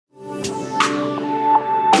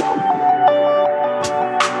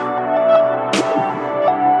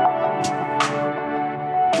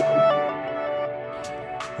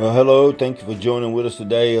Well, hello. Thank you for joining with us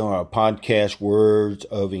today on our podcast, Words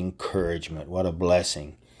of Encouragement. What a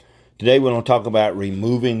blessing. Today we're going to talk about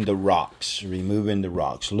removing the rocks. Removing the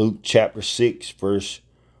rocks. Luke chapter 6, verse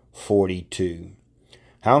 42.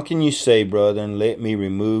 How can you say, brethren, let me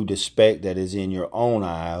remove the speck that is in your own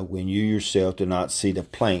eye, when you yourself do not see the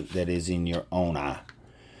plank that is in your own eye?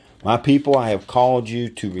 My people, I have called you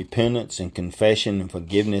to repentance and confession and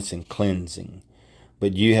forgiveness and cleansing.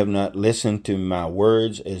 But you have not listened to my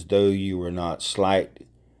words, as though you were not slight,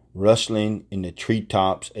 rustling in the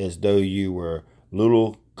treetops, as though you were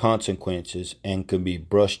little consequences and could be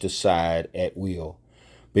brushed aside at will.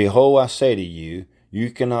 Behold, I say to you, you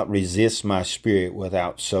cannot resist my spirit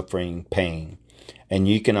without suffering pain, and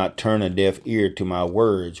you cannot turn a deaf ear to my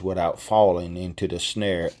words without falling into the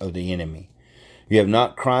snare of the enemy. You have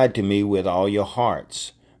not cried to me with all your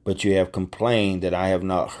hearts, but you have complained that I have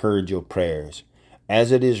not heard your prayers.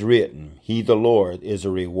 As it is written, He, the Lord, is a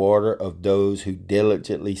rewarder of those who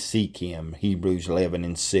diligently seek Him. Hebrews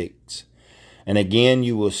 11:6. And again,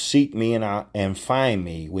 you will seek me and find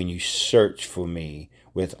me when you search for me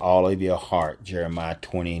with all of your heart. Jeremiah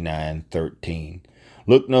 29:13.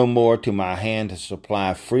 Look no more to my hand to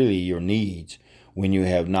supply freely your needs, when you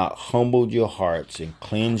have not humbled your hearts and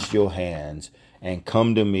cleansed your hands, and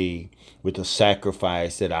come to me with the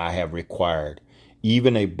sacrifice that I have required,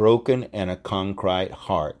 even a broken and a contrite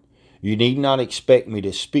heart. You need not expect me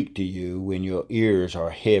to speak to you when your ears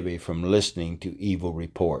are heavy from listening to evil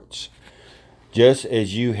reports. Just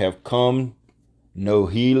as you have come no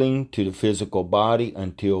healing to the physical body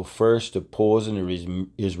until first the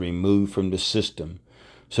poison is removed from the system,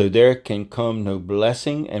 so there can come no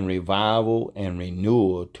blessing and revival and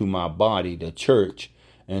renewal to my body, the church,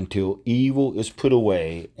 until evil is put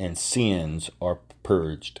away and sins are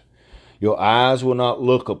purged. Your eyes will not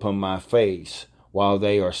look upon my face while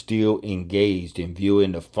they are still engaged in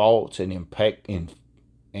viewing the faults and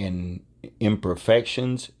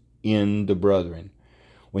imperfections in the brethren.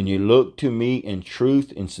 When you look to me in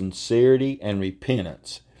truth, in sincerity, and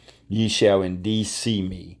repentance, ye shall indeed see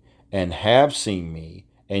me, and have seen me,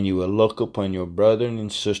 and you will look upon your brethren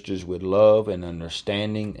and sisters with love and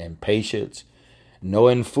understanding and patience,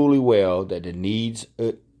 knowing fully well that the needs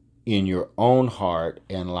in your own heart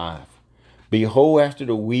and life. Behold, after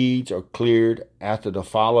the weeds are cleared, after the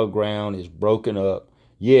fallow ground is broken up,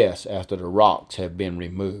 yes, after the rocks have been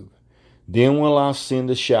removed, then will I send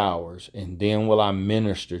the showers, and then will I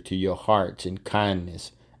minister to your hearts in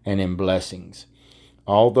kindness and in blessings.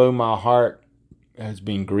 Although my heart has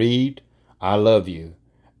been grieved, I love you,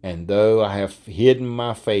 and though I have hidden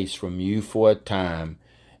my face from you for a time,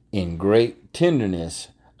 in great tenderness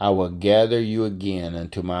I will gather you again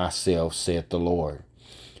unto myself, saith the Lord.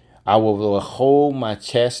 I will withhold my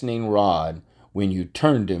chastening rod when you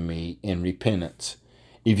turn to me in repentance.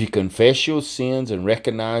 If you confess your sins and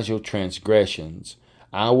recognize your transgressions,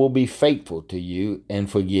 I will be faithful to you and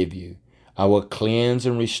forgive you. I will cleanse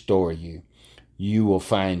and restore you. You will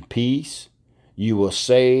find peace. You will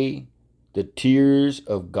say, the tears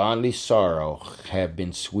of godly sorrow have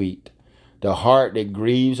been sweet. The heart that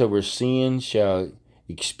grieves over sin shall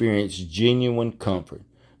experience genuine comfort.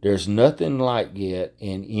 There's nothing like it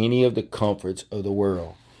in any of the comforts of the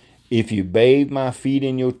world. If you bathe my feet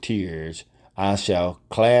in your tears, I shall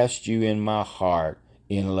clasp you in my heart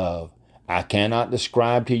in love. I cannot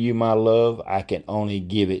describe to you my love. I can only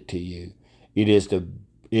give it to you. It is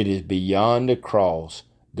beyond the cross.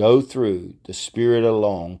 Go through. The Spirit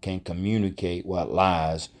alone can communicate what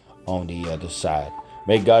lies on the other side.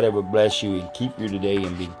 May God ever bless you and keep you today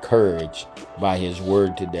and be encouraged by His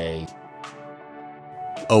word today.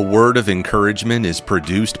 A Word of Encouragement is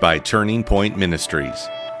produced by Turning Point Ministries.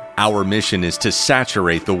 Our mission is to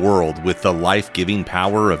saturate the world with the life-giving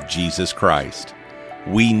power of Jesus Christ.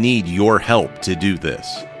 We need your help to do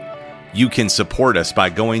this. You can support us by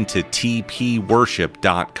going to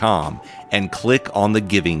tpworship.com and click on the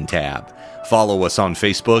Giving tab. Follow us on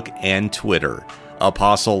Facebook and Twitter.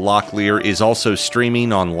 Apostle Locklear is also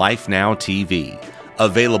streaming on Life Now TV.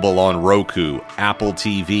 Available on Roku, Apple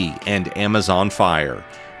TV, and Amazon Fire.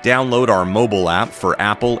 Download our mobile app for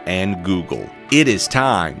Apple and Google. It is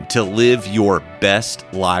time to live your best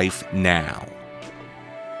life now.